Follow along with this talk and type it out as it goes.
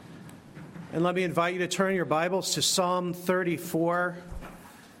And let me invite you to turn your Bibles to Psalm 34.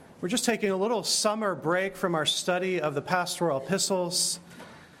 We're just taking a little summer break from our study of the pastoral epistles.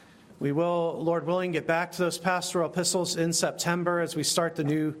 We will, Lord willing, get back to those pastoral epistles in September as we start the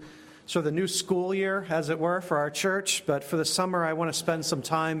new school year, as it were, for our church. But for the summer, I want to spend some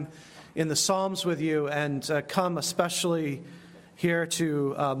time in the Psalms with you and come especially here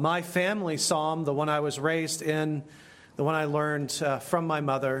to my family psalm, the one I was raised in, the one I learned from my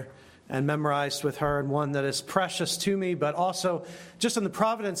mother and memorized with her, and one that is precious to me, but also just in the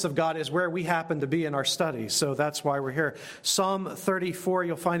providence of God is where we happen to be in our study. So that's why we're here. Psalm 34,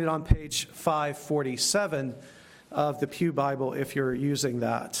 you'll find it on page 547 of the Pew Bible if you're using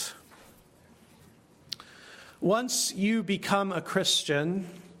that. Once you become a Christian,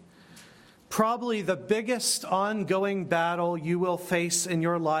 probably the biggest ongoing battle you will face in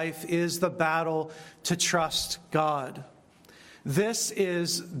your life is the battle to trust God. This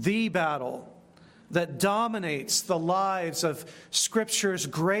is the battle that dominates the lives of Scripture's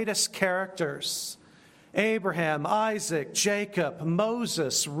greatest characters: Abraham, Isaac, Jacob,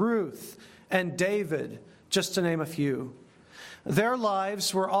 Moses, Ruth, and David, just to name a few. Their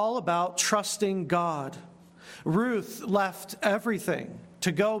lives were all about trusting God. Ruth left everything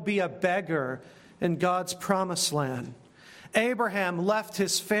to go be a beggar in God's promised land. Abraham left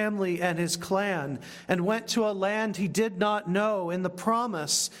his family and his clan and went to a land he did not know in the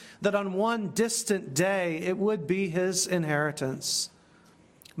promise that on one distant day it would be his inheritance.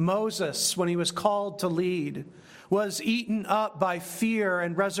 Moses, when he was called to lead, was eaten up by fear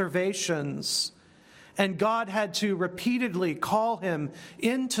and reservations, and God had to repeatedly call him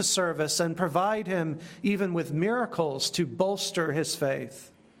into service and provide him even with miracles to bolster his faith.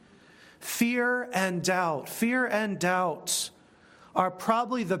 Fear and doubt are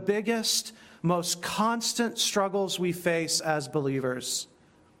probably the biggest, most constant struggles we face as believers.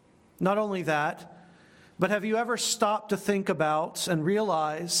 Not only that, but have you ever stopped to think about and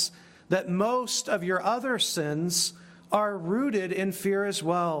realize that most of your other sins are rooted in fear as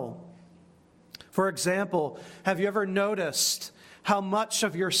well? For example, have you ever noticed how much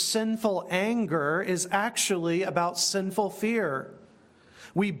of your sinful anger is actually about sinful fear?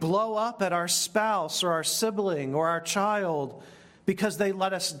 We blow up at our spouse or our sibling or our child because they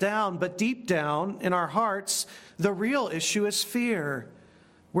let us down. But deep down in our hearts, the real issue is fear.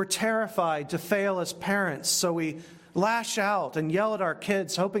 We're terrified to fail as parents, so we lash out and yell at our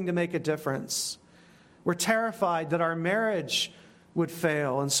kids, hoping to make a difference. We're terrified that our marriage would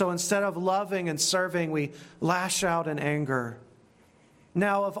fail, and so instead of loving and serving, we lash out in anger.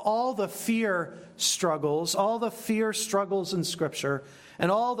 Now, of all the fear struggles in Scripture, and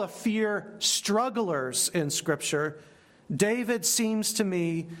all the fear strugglers in Scripture, David seems to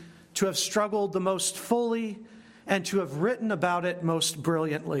me to have struggled the most fully and to have written about it most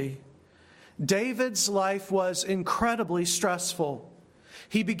brilliantly. David's life was incredibly stressful.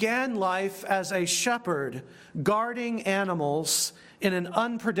 He began life as a shepherd, guarding animals in an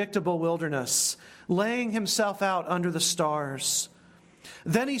unpredictable wilderness, laying himself out under the stars.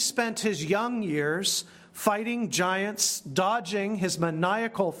 Then he spent his young years fighting giants, dodging his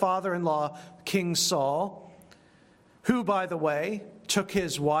maniacal father-in-law, King Saul, who, by the way, took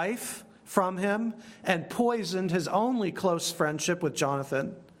his wife from him and poisoned his only close friendship with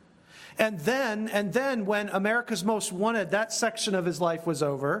Jonathan. And then, when America's Most Wanted, that section of his life was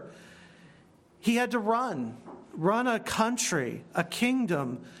over, he had to run a country, a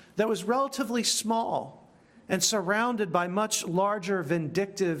kingdom that was relatively small and surrounded by much larger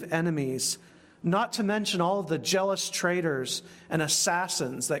vindictive enemies, not to mention all of the jealous traitors and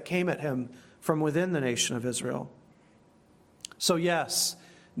assassins that came at him from within the nation of Israel. So yes,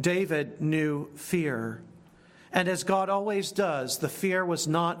 David knew fear. And as God always does, the fear was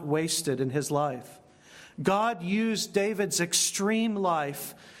not wasted in his life. God used David's extreme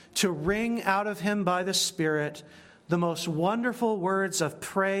life to wring out of him by the Spirit the most wonderful words of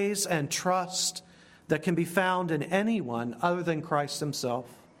praise and trust that can be found in anyone other than Christ himself.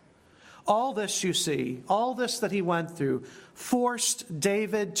 All this, you see, all this that he went through, forced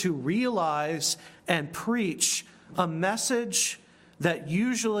David to realize and preach a message that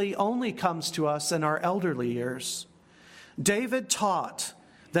usually only comes to us in our elderly years. David taught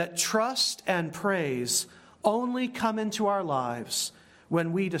that trust and praise only come into our lives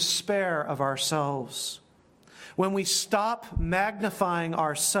when we despair of ourselves. When we stop magnifying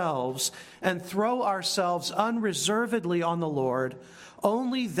ourselves and throw ourselves unreservedly on the Lord,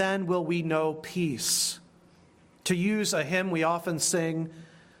 only then will we know peace. To use a hymn we often sing,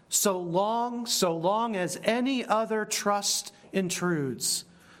 so long as any other trust intrudes,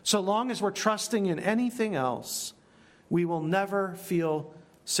 so long as we're trusting in anything else, we will never feel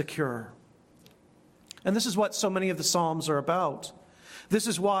secure. And this is what so many of the Psalms are about. This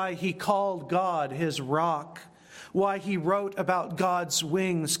is why he called God his rock, why he wrote about God's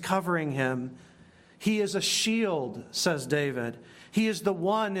wings covering him. He is a shield, says David. He is the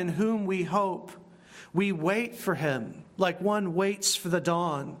one in whom we hope. We wait for him like one waits for the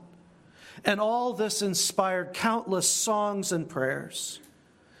dawn. And all this inspired countless songs and prayers.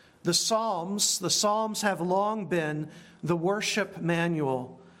 The Psalms have long been the worship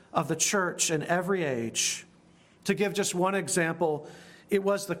manual of the church in every age. To give just one example, it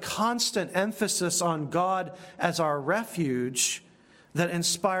was the constant emphasis on God as our refuge that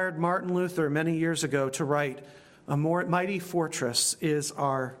inspired Martin Luther many years ago to write, "A more mighty fortress is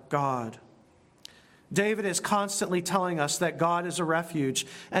our God." David is constantly telling us that God is a refuge,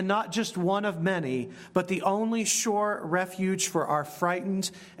 and not just one of many, but the only sure refuge for our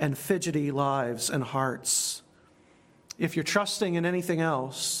frightened and fidgety lives and hearts. If you're trusting in anything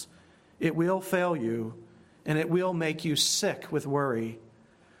else, it will fail you, and it will make you sick with worry.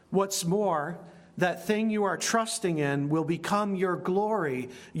 What's more, that thing you are trusting in will become your glory,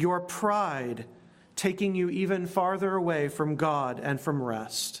 your pride, taking you even farther away from God and from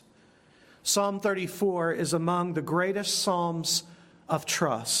rest. Psalm 34 is among the greatest psalms of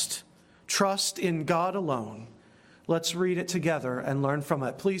trust. Trust in God alone. Let's read it together and learn from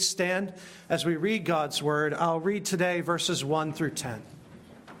it. Please stand as we read God's word. I'll read today verses 1 through 10.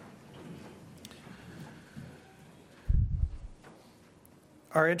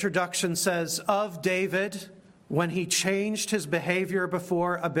 Our introduction says, "Of David, when he changed his behavior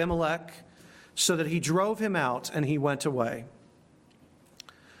before Abimelech, so that he drove him out and he went away.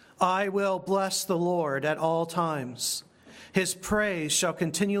 I will bless the Lord at all times. His praise shall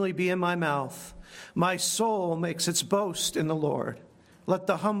continually be in my mouth. My soul makes its boast in the Lord. Let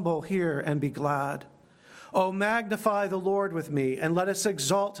the humble hear and be glad. O magnify the Lord with me, and let us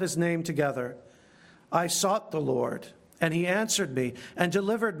exalt his name together. I sought the Lord, and he answered me and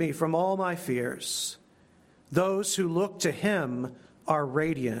delivered me from all my fears. Those who look to him are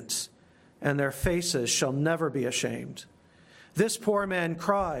radiant, and their faces shall never be ashamed. This poor man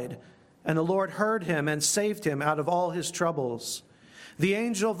cried, and the Lord heard him and saved him out of all his troubles. The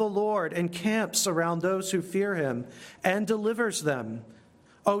angel of the Lord encamps around those who fear him and delivers them.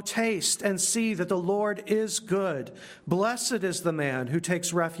 O taste and see that the Lord is good. Blessed is the man who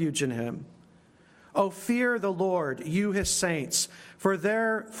takes refuge in him. O fear the Lord, you his saints, for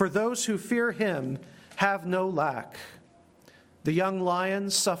those who fear him have no lack. The young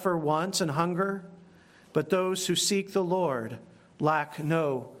lions suffer want and hunger, but those who seek the Lord lack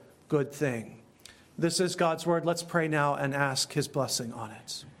no good thing." This is God's word. Let's pray now and ask his blessing on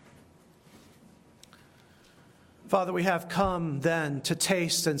it. Father, we have come then to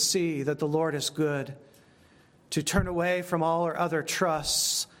taste and see that the Lord is good, to turn away from all our other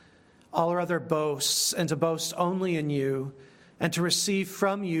trusts, all our other boasts, and to boast only in you, and to receive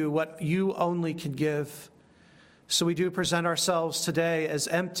from you what you only can give. So we do present ourselves today as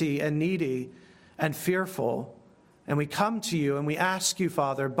empty and needy and fearful, and we come to you and we ask you,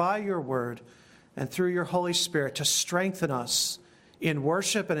 Father, by your word and through your Holy Spirit, to strengthen us in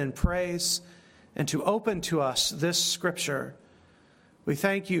worship and in praise, and to open to us this scripture. We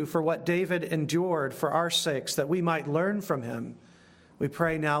thank you for what David endured for our sakes, that we might learn from him. We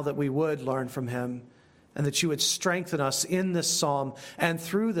pray now that we would learn from him, and that you would strengthen us in this psalm and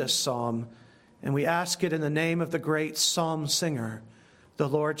through this psalm. And we ask it in the name of the great psalm singer, the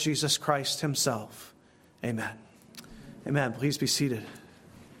Lord Jesus Christ himself. Amen. Amen. Please be seated.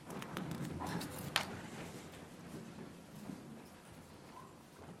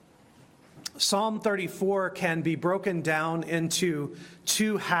 Psalm 34 can be broken down into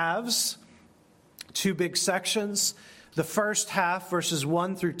two halves, two big sections. The first half, verses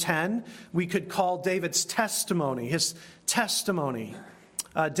 1 through 10, we could call David's testimony, his testimony.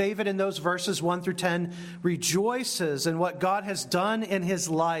 David, in those verses 1 through 10, rejoices in what God has done in his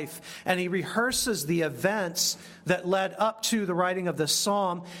life, and he rehearses the events that led up to the writing of this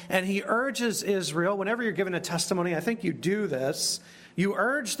psalm, and he urges Israel, whenever you're given a testimony, I think you do this, you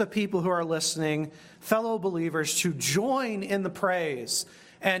urge the people who are listening, fellow believers, to join in the praise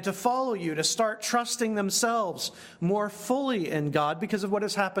and to follow you, to start trusting themselves more fully in God because of what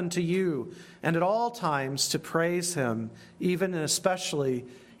has happened to you, and at all times to praise him, even and especially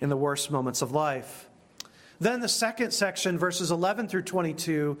in the worst moments of life. Then the second section, verses 11 through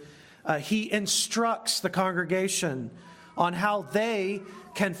 22, he instructs the congregation on how they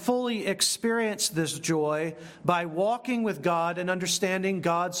can fully experience this joy by walking with God and understanding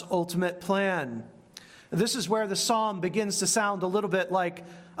God's ultimate plan. This is where the psalm begins to sound a little bit like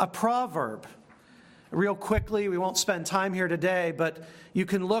a proverb. Real quickly, we won't spend time here today, but you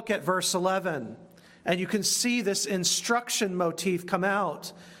can look at verse 11. And you can see this instruction motif come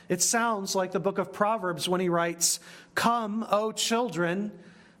out. It sounds like the book of Proverbs when he writes, "Come, O children,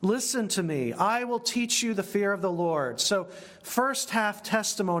 listen to me. I will teach you the fear of the Lord." So first half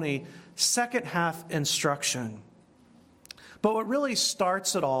testimony, second half instruction. But what really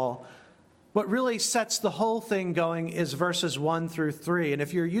starts it all, what really sets the whole thing going is verses 1 through 3. And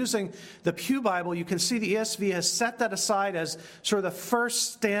if you're using the Pew Bible, you can see the ESV has set that aside as sort of the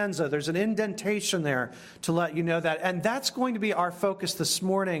first stanza. There's an indentation there to let you know that. And that's going to be our focus this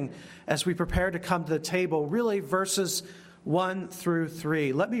morning as we prepare to come to the table, really verses 1 through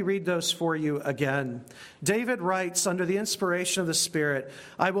 3. Let me read those for you again. David writes under the inspiration of the Spirit,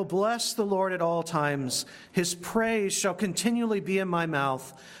 "I will bless the Lord at all times. His praise shall continually be in my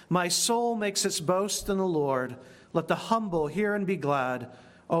mouth. My soul makes its boast in the Lord. Let the humble hear and be glad.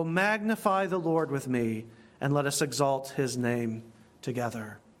 O magnify the Lord with me, and let us exalt his name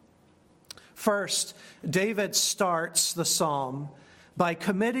together." First, David starts the psalm by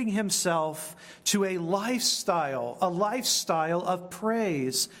committing himself to a lifestyle of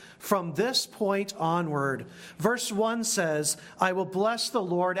praise from this point onward. Verse 1 says, "I will bless the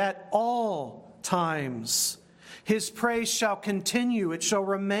Lord at all times. His praise shall continue, it shall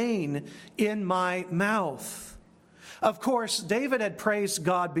remain in my mouth." Of course, David had praised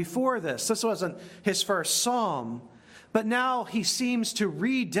God before this. This wasn't his first psalm. But now he seems to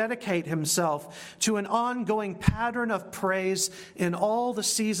rededicate himself to an ongoing pattern of praise in all the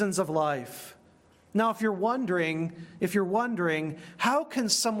seasons of life. Now, if you're wondering, how can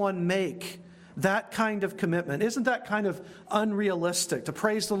someone make that kind of commitment? Isn't that kind of unrealistic to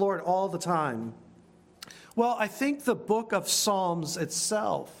praise the Lord all the time? Well, I think the book of Psalms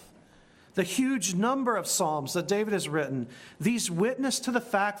itself, the huge number of Psalms that David has written, these witness to the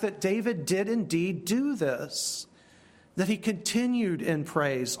fact that David did indeed do this, that he continued in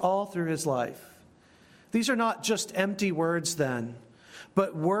praise all through his life. These are not just empty words then,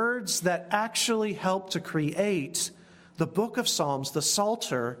 but words that actually help to create the book of Psalms, the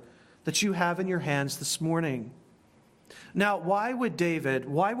Psalter that you have in your hands this morning. Now, why would David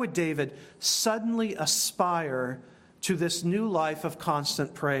suddenly aspire to this new life of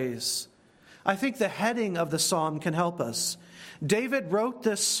constant praise? I think the heading of the psalm can help us. David wrote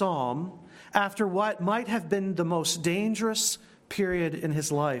this psalm after what might have been the most dangerous period in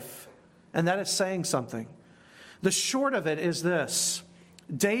his life. And that is saying something. The short of it is this: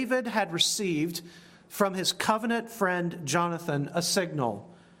 David had received from his covenant friend Jonathan a signal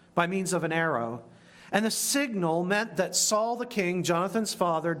by means of an arrow. And the signal meant that Saul the king, Jonathan's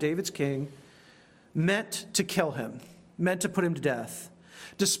father, David's king, meant to kill him, meant to put him to death.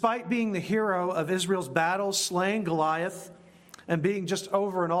 Despite being the hero of Israel's battles, slaying Goliath, and being just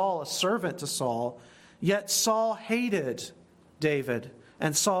over and all a servant to Saul, yet Saul hated David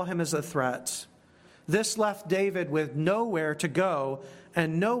and saw him as a threat. This left David with nowhere to go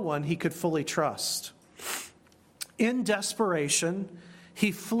and no one he could fully trust. In desperation,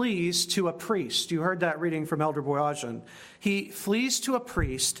 he flees to a priest. You heard that reading from Elder Boyajian. He flees to a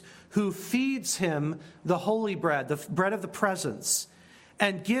priest who feeds him the holy bread, the bread of the presence,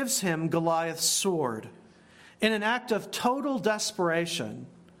 and gives him Goliath's sword. In an act of total desperation,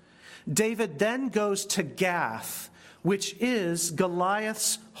 David then goes to Gath, which is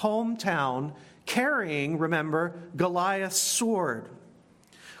Goliath's hometown, carrying, remember, Goliath's sword.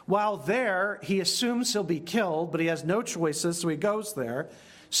 While there, he assumes he'll be killed, but he has no choices, so he goes there.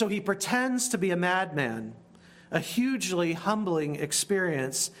 So he pretends to be a madman, a hugely humbling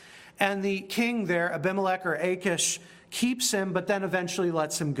experience. And the king there, Abimelech or Achish, keeps him, but then eventually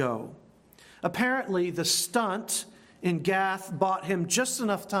lets him go. Apparently, the stunt in Gath bought him just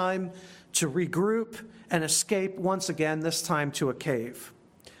enough time to regroup and escape once again, this time to a cave.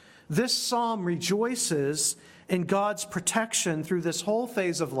 This psalm rejoices in God's protection through this whole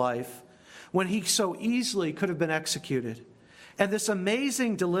phase of life when he so easily could have been executed. And this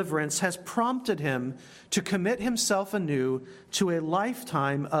amazing deliverance has prompted him to commit himself anew to a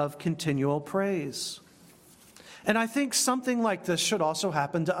lifetime of continual praise. And I think something like this should also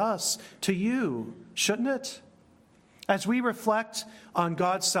happen to us, to you, shouldn't it? As we reflect on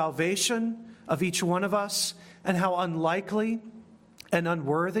God's salvation of each one of us and how unlikely and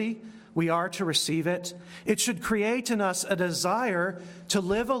unworthy we are to receive it, it should create in us a desire to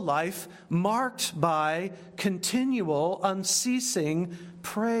live a life marked by continual, unceasing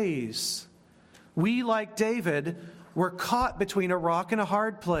praise. We, like David, were caught between a rock and a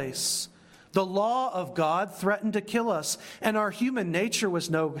hard place. The law of God threatened to kill us, and our human nature was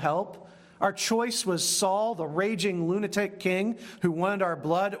no help. Our choice was Saul, the raging lunatic king who wanted our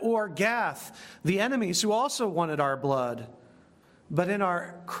blood, or Gath, the enemies who also wanted our blood. But in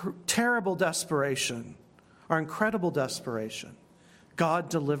our terrible desperation, our incredible desperation, God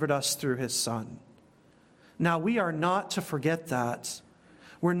delivered us through his Son. Now, we are not to forget that.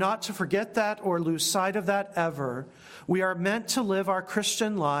 We're not to forget that or lose sight of that ever. We are meant to live our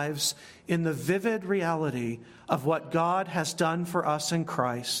Christian lives in the vivid reality of what God has done for us in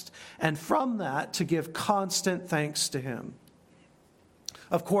Christ, and from that to give constant thanks to him.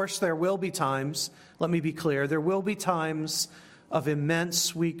 Of course, there will be times, let me be clear, there will be times of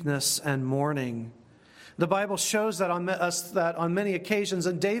immense weakness and mourning. The Bible shows that on many occasions,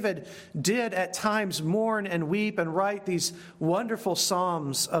 and David did at times mourn and weep and write these wonderful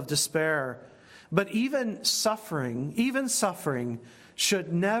psalms of despair. But even suffering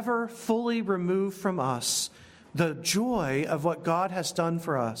should never fully remove from us the joy of what God has done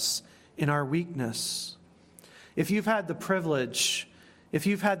for us in our weakness. If you've had the privilege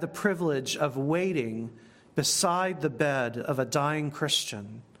of waiting beside the bed of a dying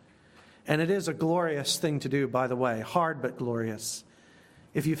Christian, and it is a glorious thing to do, by the way, hard but glorious.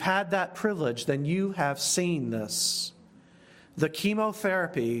 If you've had that privilege, then you have seen this. The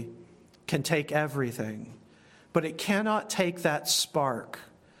chemotherapy can take everything, but it cannot take that spark.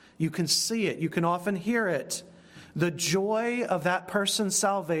 You can see it. You can often hear it. The joy of that person's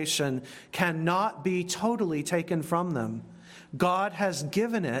salvation cannot be totally taken from them. God has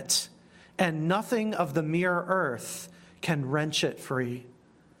given it, and nothing of the mere earth can wrench it free.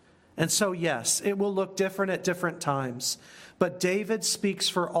 And so, yes, it will look different at different times. But David speaks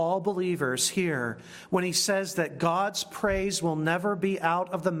for all believers here when he says that God's praise will never be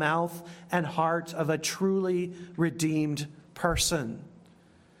out of the mouth and heart of a truly redeemed person.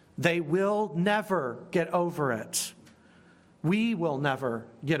 They will never get over it. We will never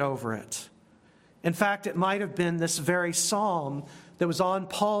get over it. In fact, it might have been this very psalm that was on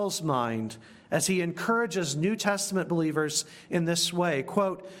Paul's mind as he encourages New Testament believers in this way.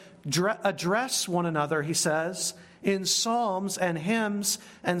 Quote, address one another, he says, in psalms and hymns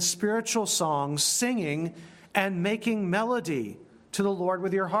and spiritual songs, singing and making melody to the Lord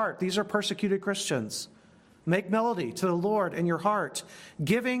with your heart. These are persecuted Christians. Make melody to the Lord in your heart,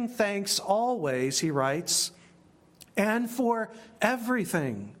 giving thanks always, he writes, and for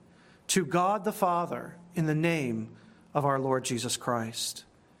everything to God the Father in the name of our Lord Jesus Christ.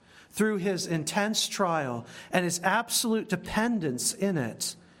 Through his intense trial and his absolute dependence in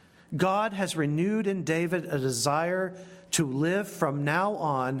it, God has renewed in David a desire to live from now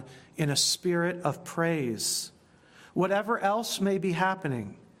on in a spirit of praise. Whatever else may be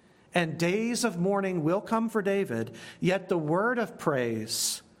happening, and days of mourning will come for David, yet the word of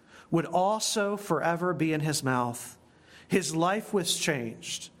praise would also forever be in his mouth. His life was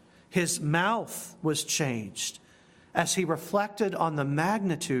changed. His mouth was changed as he reflected on the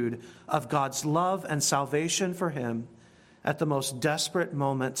magnitude of God's love and salvation for him at the most desperate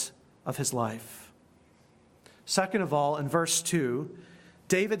moment of his life. Second of all, in verse 2,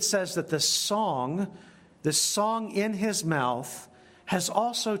 David says that this song in his mouth has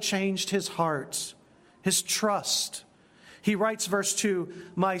also changed his heart, his trust. He writes, verse 2,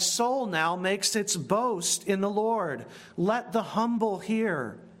 my soul now makes its boast in the Lord. Let the humble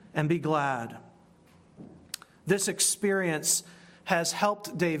hear and be glad. This experience has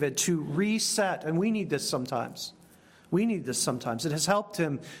helped David to reset, and we need this sometimes. It has helped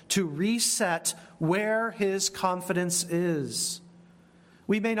him to reset where his confidence is.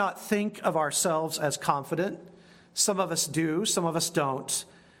 We may not think of ourselves as confident. Some of us do, some of us don't.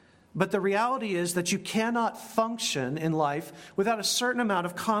 But the reality is that you cannot function in life without a certain amount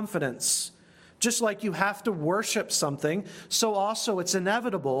of confidence. Just like you have to worship something, so also it's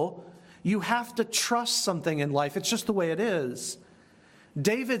inevitable. You have to trust something in life. It's just the way it is.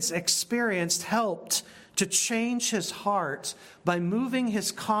 David's experience helped to change his heart by moving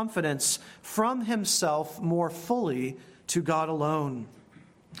his confidence from himself more fully to God alone.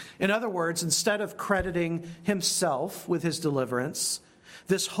 In other words, instead of crediting himself with his deliverance,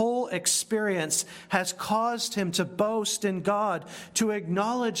 this whole experience has caused him to boast in God, to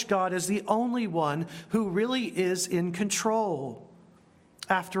acknowledge God as the only one who really is in control.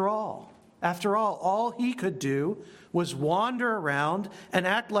 After all, all he could do was wander around and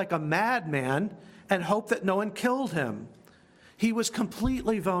act like a madman and hope that no one killed him. He was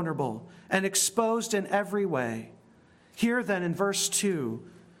completely vulnerable and exposed in every way. Here then in verse 2,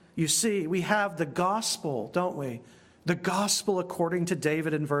 you see, we have the gospel, don't we? The gospel according to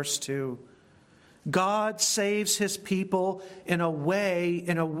David in verse 2. God saves his people in a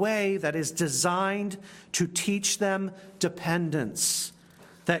way that is designed to teach them dependence,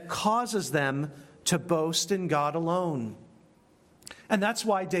 that causes them to boast in God alone. And that's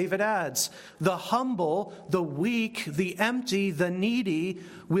why David adds, the humble, the weak, the empty, the needy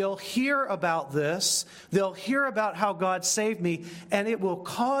will hear about this. They'll hear about how God saved me, and it will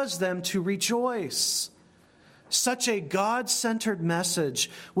cause them to rejoice. Such a God-centered message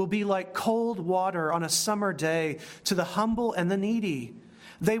will be like cold water on a summer day to the humble and the needy.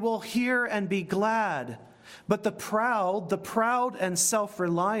 They will hear and be glad. But the proud and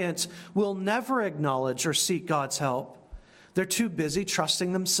self-reliant will never acknowledge or seek God's help. They're too busy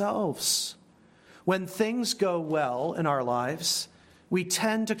trusting themselves. When things go well in our lives, we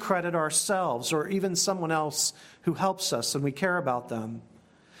tend to credit ourselves or even someone else who helps us and we care about them.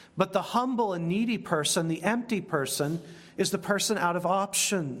 But the humble and needy person, the empty person, is the person out of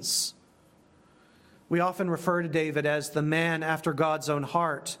options. We often refer to David as the man after God's own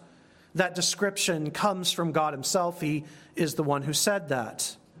heart. That description comes from God himself. He is the one who said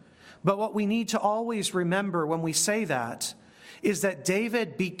that. But what we need to always remember when we say that is that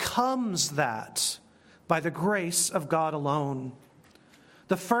David becomes that by the grace of God alone.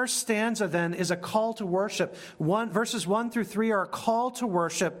 The first stanza then is a call to worship. Verses 1 through 3 are a call to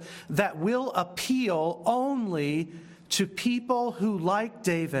worship that will appeal only to people who, like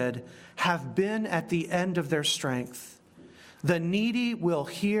David, have been at the end of their strength. The needy will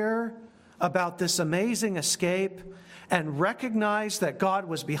hear about this amazing escape and recognize that God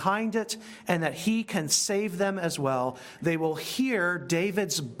was behind it and that he can save them as well. They will hear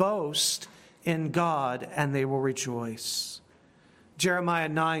David's boast in God and they will rejoice. Jeremiah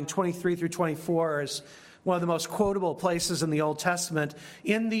 9:23 through 24 is one of the most quotable places in the Old Testament.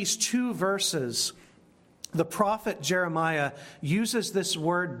 In these two verses, the prophet Jeremiah uses this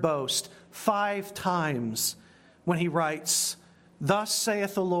word boast 5 times when he writes, "Thus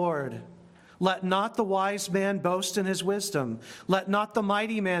saith the Lord, let not the wise man boast in his wisdom. Let not the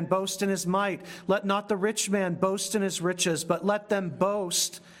mighty man boast in his might. Let not the rich man boast in his riches. But let them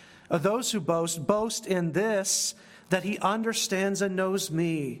boast, those who boast in this, that he understands and knows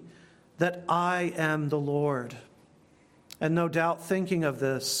me, that I am the Lord." And no doubt thinking of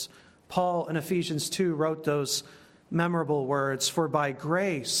this, Paul in Ephesians 2 wrote those memorable words, "For by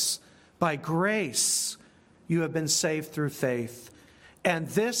grace, you have been saved through faith. And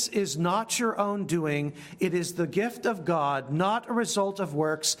this is not your own doing. It is the gift of God, not a result of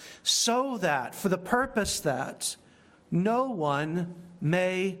works, so that, for the purpose that, no one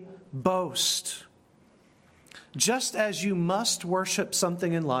may boast." Just as you must worship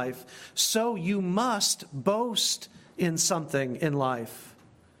something in life, so you must boast in something in life.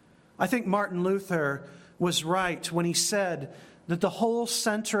 I think Martin Luther was right when he said that the whole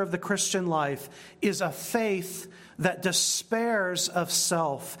center of the Christian life is a faith that despairs of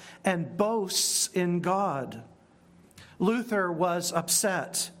self and boasts in God. Luther was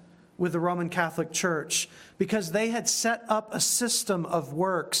upset with the Roman Catholic Church because they had set up a system of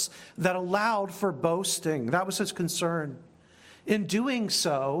works that allowed for boasting. That was his concern. In giving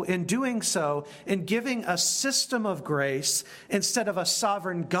a system of grace instead of a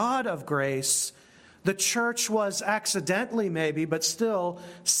sovereign God of grace, the church was accidentally maybe, but still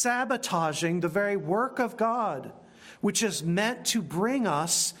sabotaging the very work of God, which is meant to bring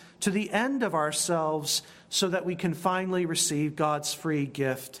us to the end of ourselves so that we can finally receive God's free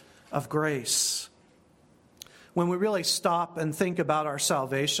gift of grace. When we really stop and think about our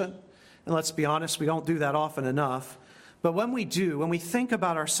salvation, and let's be honest, we don't do that often enough, but when we do, when we think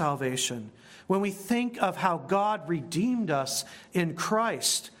about our salvation, when we think of how God redeemed us in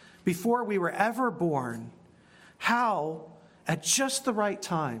Christ before we were ever born, how at just the right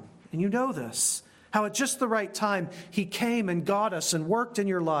time, and you know this, how at just the right time he came and got us and worked in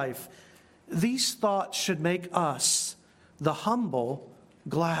your life, these thoughts should make us, the humble,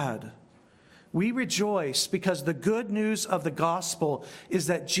 glad. We rejoice because the good news of the gospel is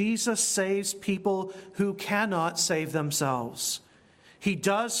that Jesus saves people who cannot save themselves. He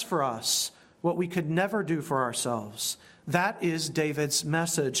does for us what we could never do for ourselves. That is David's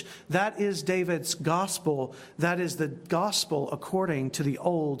message. That is David's gospel. That is the gospel according to the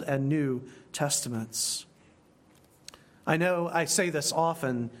Old and New Testaments. I know I say this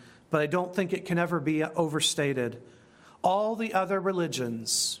often, but I don't think it can ever be overstated. All the other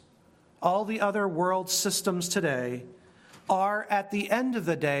religions, all the other world systems today are, at the end of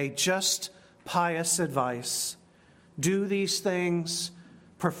the day, just pious advice. Do these things,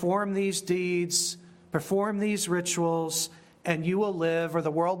 perform these deeds, perform these rituals, and you will live, or the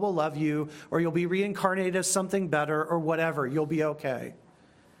world will love you, or you'll be reincarnated as something better, or whatever. You'll be okay.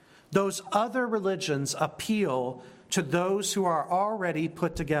 Those other religions appeal to those who are already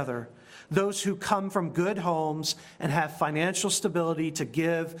put together, those who come from good homes and have financial stability to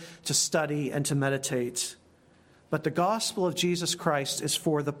give, to study, and to meditate. But the gospel of Jesus Christ is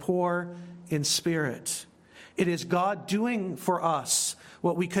for the poor in spirit. It is God doing for us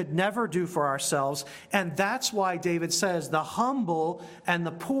what we could never do for ourselves. And that's why David says, the humble and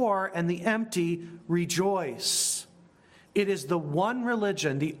the poor and the empty rejoice. It is the one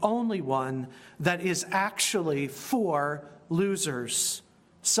religion, the only one, that is actually for losers,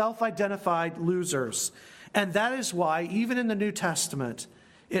 self-identified losers. And that is why, even in the New Testament,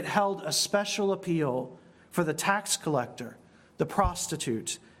 it held a special appeal for the tax collector, the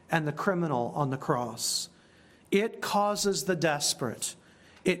prostitute, and the criminal on the cross. It causes the desperate,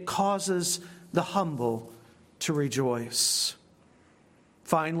 it causes the humble to rejoice.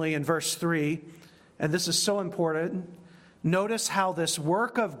 Finally, in verse 3, and this is so important, notice how this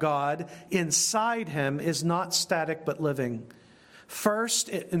work of God inside him is not static but living. First,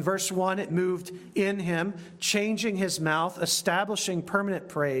 in verse 1, it moved in him, changing his mouth, establishing permanent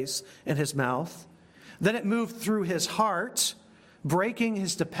praise in his mouth. Then it moved through his heart, breaking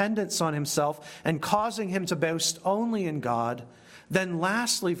his dependence on himself and causing him to boast only in God. Then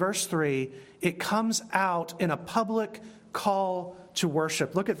lastly, verse 3, it comes out in a public call to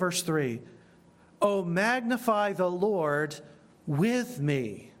worship. Look at verse 3. Oh, magnify the Lord with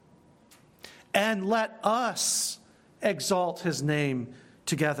me, and let us exalt his name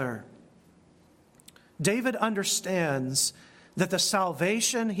together. David understands that the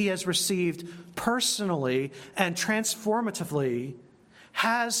salvation he has received personally and transformatively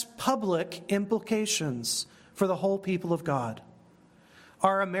has public implications for the whole people of God.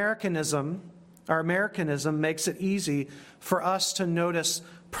 Our Americanism makes it easy for us to notice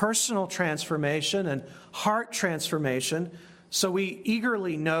personal transformation and heart transformation. So we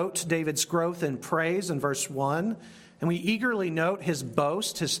eagerly note David's growth in praise in verse 1, and we eagerly note his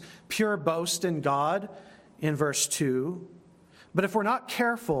boast, his pure boast in God in verse 2. But if we're not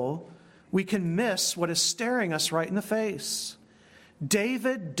careful, we can miss what is staring us right in the face.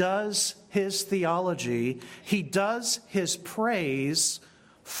 David does his theology, he does his praise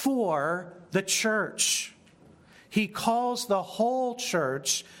for the church. He calls the whole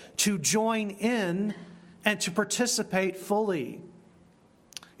church to join in and to participate fully.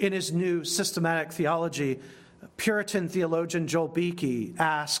 In his new systematic theology, Puritan theologian Joel Beeke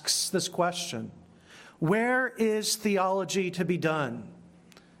asks this question: where is theology to be done?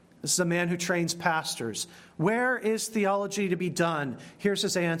 This is a man who trains pastors. Where is theology to be done? Here's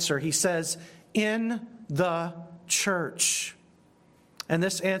his answer. He says, in the church. And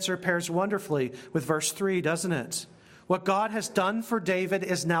this answer pairs wonderfully with verse 3, doesn't it? What God has done for David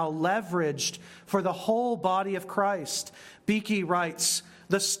is now leveraged for the whole body of Christ. Beeke writes,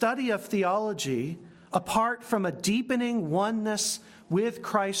 the study of theology, apart from a deepening oneness with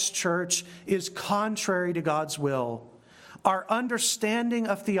Christ's church, is contrary to God's will. Our understanding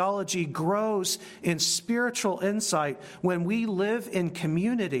of theology grows in spiritual insight when we live in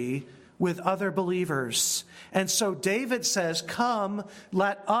community with other believers. And so David says, come,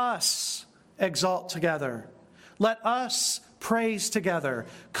 let us exalt together. Let us praise together.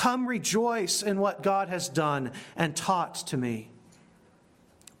 Come rejoice in what God has done and taught to me.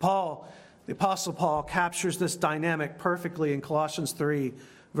 Paul, the Apostle Paul, captures this dynamic perfectly in Colossians 3,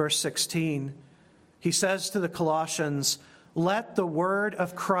 verse 16. He says to the Colossians, let the word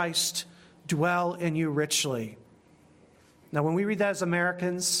of Christ dwell in you richly. Now, when we read that as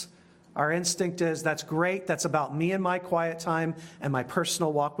Americans, our instinct is, that's great, that's about me and my quiet time and my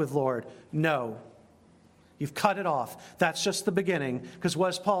personal walk with Lord. No. You've cut it off. That's just the beginning. Because what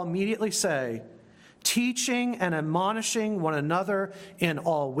does Paul immediately say? Teaching and admonishing one another in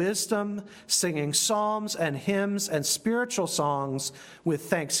all wisdom, singing psalms and hymns and spiritual songs with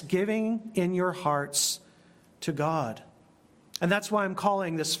thanksgiving in your hearts to God. And that's why I'm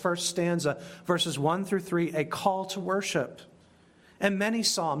calling this first stanza, verses 1 through 3, a call to worship. And many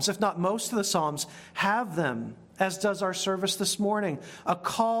psalms, if not most of the psalms, have them, as does our service this morning, a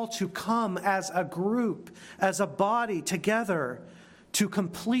call to come as a group, as a body together, to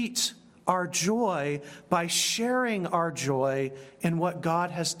complete our joy by sharing our joy in what God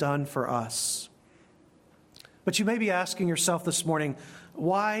has done for us. But you may be asking yourself this morning,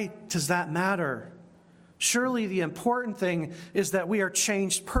 why does that matter? Surely the important thing is that we are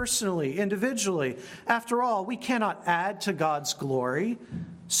changed personally, individually. After all, we cannot add to God's glory.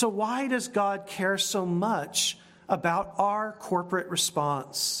 So why does God care so much about our corporate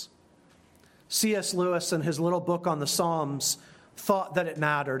response? C.S. Lewis, in his little book on the Psalms, thought that it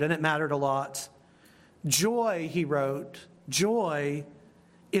mattered, and it mattered a lot. Joy, he wrote, joy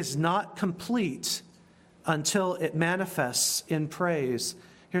is not complete until it manifests in praise.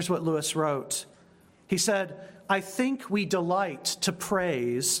 Here's what Lewis wrote. He said, I think we delight to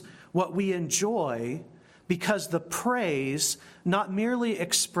praise what we enjoy because the praise not merely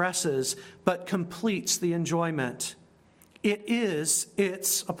expresses, but completes the enjoyment. It is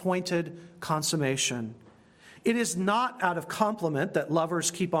its appointed consummation. It is not out of compliment that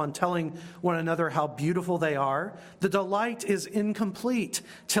lovers keep on telling one another how beautiful they are. The delight is incomplete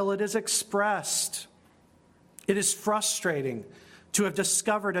till it is expressed. It is frustrating to have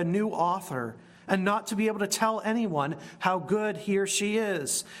discovered a new author and not to be able to tell anyone how good he or she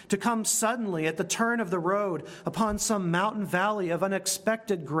is, to come suddenly at the turn of the road upon some mountain valley of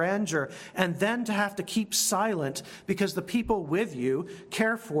unexpected grandeur, and then to have to keep silent because the people with you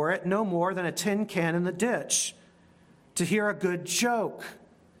care for it no more than a tin can in the ditch, to hear a good joke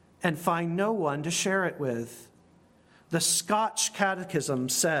and find no one to share it with. The Scotch Catechism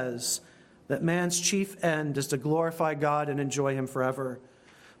says that man's chief end is to glorify God and enjoy him forever.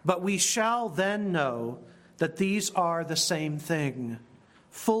 But we shall then know that these are the same thing.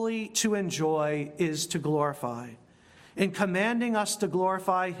 Fully to enjoy is to glorify. In commanding us to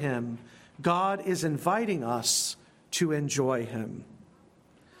glorify him, God is inviting us to enjoy him.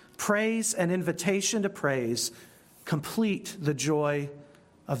 Praise and invitation to praise complete the joy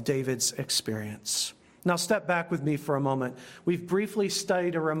of David's experience. Now step back with me for a moment. We've briefly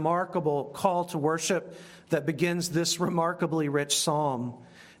studied a remarkable call to worship that begins this remarkably rich psalm.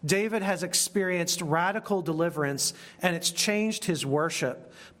 David has experienced radical deliverance, and it's changed his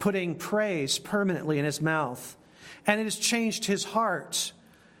worship, putting praise permanently in his mouth. And it has changed his heart,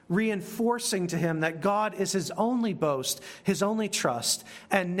 reinforcing to him that God is his only boast, his only trust.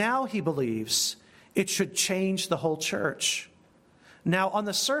 And now he believes it should change the whole church. Now, on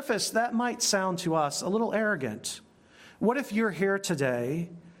the surface, that might sound to us a little arrogant. What if you're here today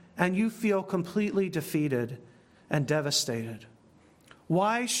and you feel completely defeated and devastated?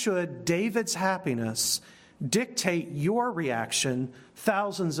 Why should David's happiness dictate your reaction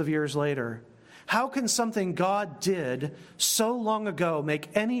thousands of years later? How can something God did so long ago make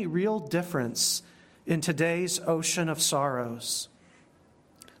any real difference in today's ocean of sorrows?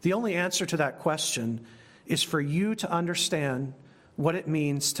 The only answer to that question is for you to understand what it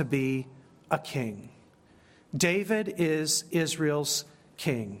means to be a king. David is Israel's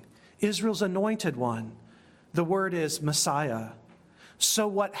king, Israel's anointed one. The word is Messiah. So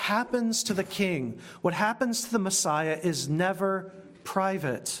what happens to the king, what happens to the Messiah is never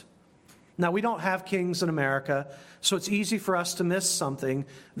private. Now, we don't have kings in America, so it's easy for us to miss something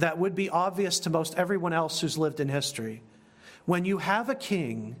that would be obvious to most everyone else who's lived in history. When you have a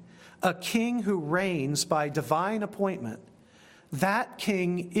king who reigns by divine appointment, that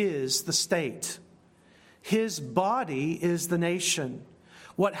king is the state. His body is the nation.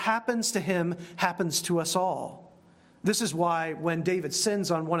 What happens to him happens to us all. This is why when David sins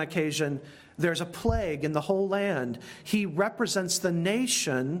on one occasion, there's a plague in the whole land. He represents the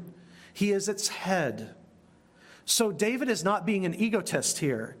nation. He is its head. So David is not being an egotist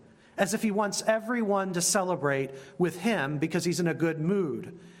here, as if he wants everyone to celebrate with him because he's in a good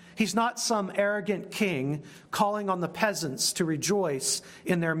mood. He's not some arrogant king calling on the peasants to rejoice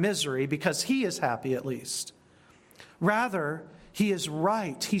in their misery because he is happy at least. Rather, he's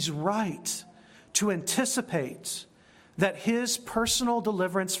right to anticipate that his personal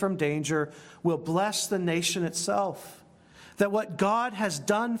deliverance from danger will bless the nation itself. That what God has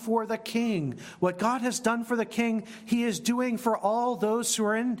done for the king, he is doing for all those who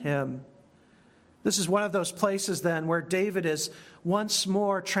are in him. This is one of those places then where David is once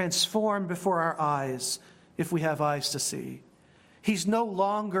more transformed before our eyes, if we have eyes to see. He's no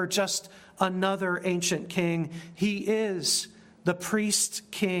longer just another ancient king. He is the priest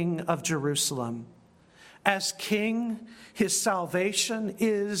king of Jerusalem. As king, his salvation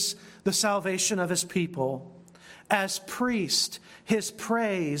is the salvation of his people. As priest, his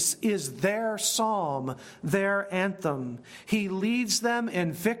praise is their psalm, their anthem. He leads them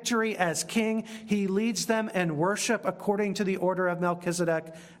in victory as king. He leads them in worship according to the order of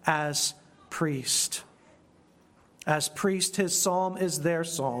Melchizedek as priest. As priest, his psalm is their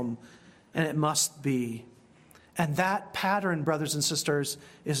psalm, and it must be. And that pattern, brothers and sisters,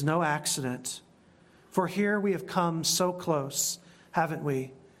 is no accident. For here we have come so close, haven't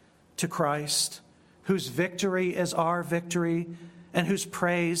we, to Christ, whose victory is our victory and whose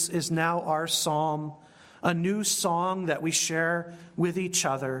praise is now our psalm, a new song that we share with each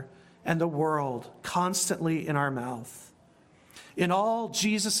other and the world constantly in our mouth. In all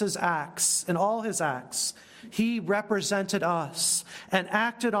Jesus' acts, in all his acts, he represented us and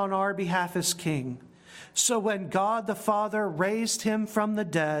acted on our behalf as king. So when God the Father raised him from the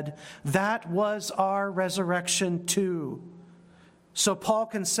dead, that was our resurrection too. So Paul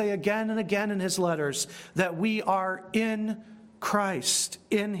can say again and again in his letters that we are in Christ,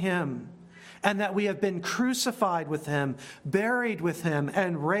 in him. and that we have been crucified with him, buried with him,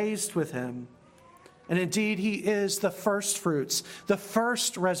 and raised with him. And indeed, he is the first fruits, the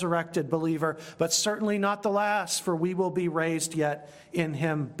first resurrected believer, but certainly not the last, for we will be raised yet in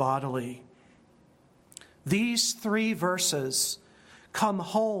him bodily. These 3 verses come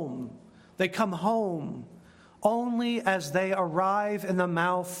home. They come home only as they arrive in the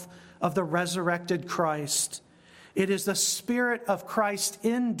mouth of the resurrected Christ. It is the Spirit of Christ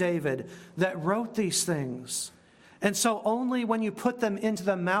in David that wrote these things. And so only when you put them into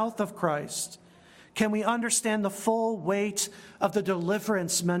the mouth of Christ can we understand the full weight of the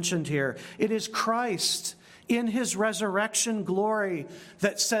deliverance mentioned here. It is Christ in his resurrection glory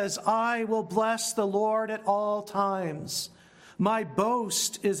that says, I will bless the Lord at all times. My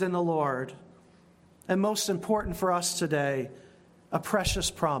boast is in the Lord. And most important for us today, a precious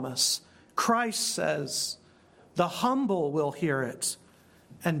promise. Christ says, the humble will hear it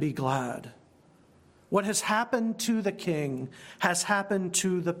and be glad. What has happened to the king has happened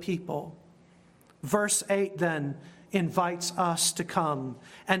to the people. Verse 8 then invites us to come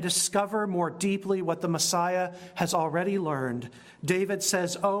and discover more deeply what the Messiah has already learned. David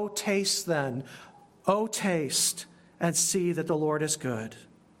says, "Oh, taste then, oh, taste and see that the Lord is good."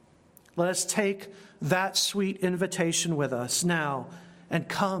 Let us take that sweet invitation with us now and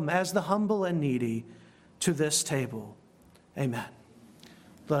come as the humble and needy to this table. Amen.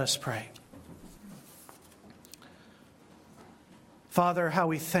 Let us pray. Father, how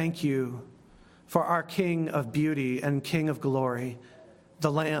we thank you for our King of beauty and King of glory,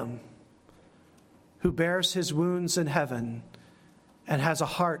 the Lamb, who bears his wounds in heaven and has a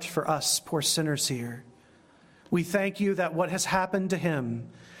heart for us poor sinners here. We thank you that what has happened to him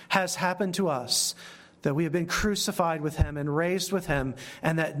has happened to us, that we have been crucified with him and raised with him,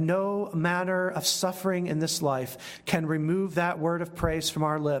 and that no manner of suffering in this life can remove that word of praise from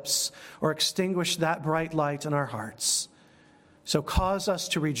our lips or extinguish that bright light in our hearts. So cause us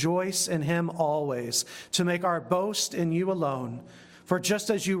to rejoice in him always, to make our boast in you alone. For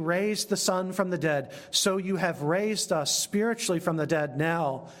just as you raised the Son from the dead, so you have raised us spiritually from the dead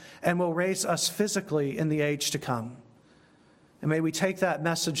now, and will raise us physically in the age to come. And may we take that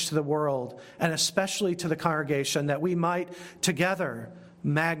message to the world, and especially to the congregation, that we might together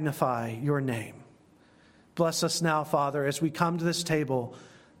magnify your name. Bless us now, Father, as we come to this table,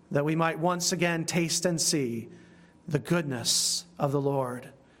 that we might once again taste and see the goodness of the Lord.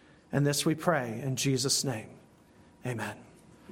 And this we pray in Jesus' name. Amen.